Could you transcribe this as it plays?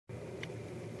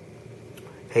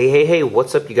Hey,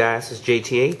 what's up you guys? It's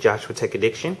JTA, Joshua Tech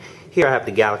Addiction. Here I have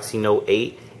the Galaxy Note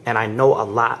 8, and I know a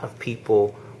lot of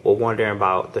people were wondering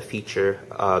about the feature,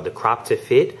 the crop to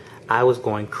fit. I was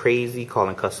going crazy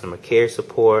calling customer care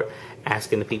support,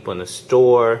 asking the people in the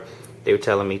store. They were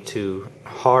telling me to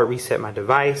hard reset my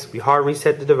device. We hard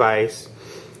reset the device,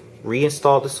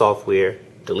 reinstalled the software,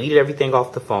 deleted everything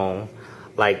off the phone.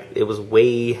 Like, it was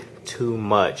way too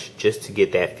much just to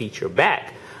get that feature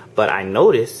back. But I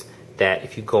noticed that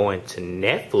if you go into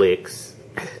Netflix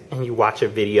and you watch a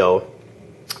video,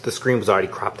 the screen was already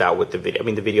cropped out with the video. I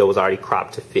mean, the video was already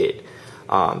cropped to fit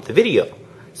the video.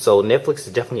 So Netflix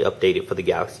is definitely updated for the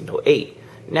Galaxy Note 8.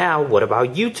 Now, what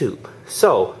about YouTube?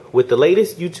 So with the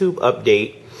latest YouTube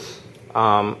update,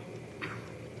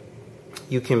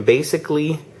 you can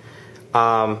basically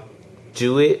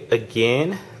do it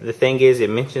again. The thing is,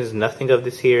 it mentions nothing of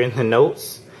this here in the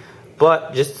notes,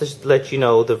 but just to let you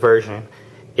know the version,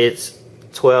 it's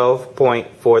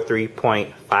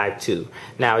 12.43.52.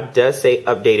 Now it does say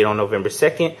updated on November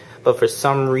 2nd, but for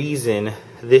some reason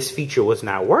this feature was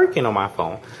not working on my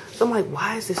phone. So I'm like,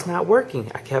 why is this not working?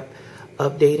 I kept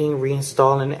updating,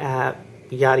 reinstalling the app,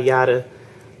 yada yada.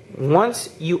 Once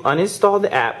you uninstall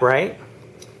the app, right,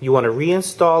 you want to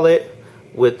reinstall it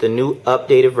with the new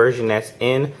updated version that's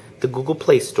in the Google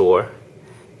Play Store.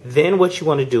 Then what you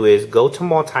want to do is go to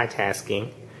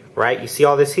multitasking, right? You see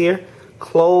all this here?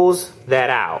 Close that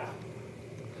out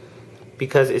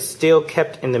because it's still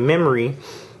kept in the memory.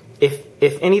 If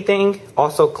anything,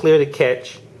 also clear the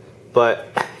cache, but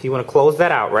you want to close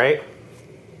that out, right?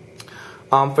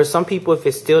 For some people, if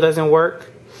it still doesn't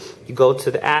work, you go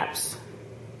to the apps,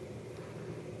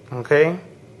 okay?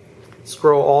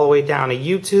 Scroll all the way down to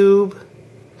YouTube,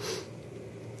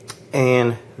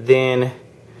 and then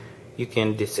you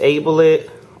can disable it.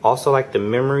 Also, like the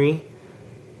memory,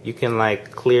 you can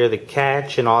like clear the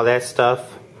cache and all that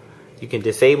stuff. You can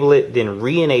disable it, then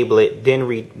re-enable it, then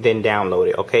download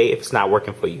it, okay, if it's not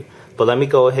working for you. But let me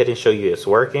go ahead and show you it's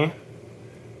working.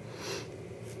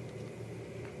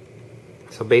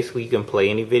 So basically you can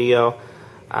play any video.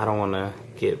 I don't want to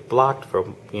get blocked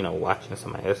from, you know, watching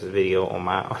somebody else's video on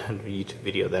my YouTube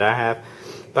video that I have.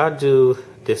 But I'll do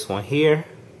this one here.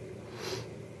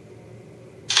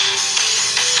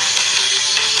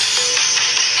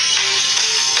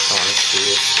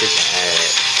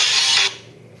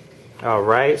 All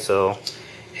right, so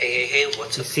hey,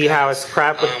 what's you up? see how it's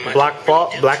cropped with black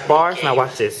bars? Now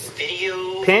watch this.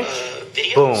 Pinch,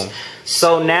 boom.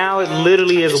 So now it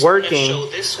literally is working.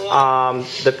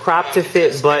 The crop to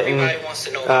fit button,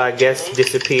 I guess,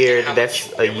 disappeared. That's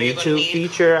a YouTube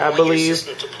feature, I believe.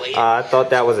 I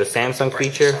thought that was a Samsung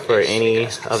feature for any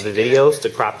of the videos to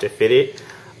crop to fit it.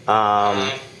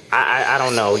 I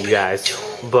don't know, you guys,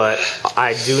 but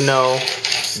I do know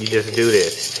you just do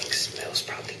this.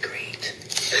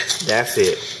 That's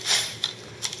it.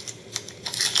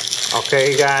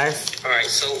 Okay, guys. Alright,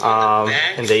 so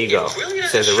and there you go. It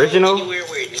says original,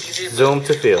 zoom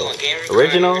to fill.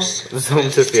 Original, zoom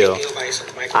to fill.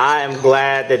 I am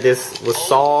glad that this was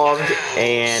solved,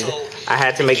 and I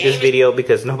had to make this video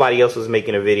because nobody else was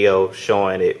making a video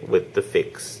showing it with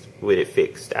it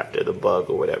fixed after the bug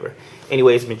or whatever.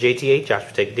 Anyways, it's been JTA,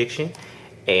 Joshua Tech Addiction,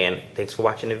 and thanks for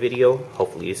watching the video.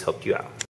 Hopefully it's helped you out.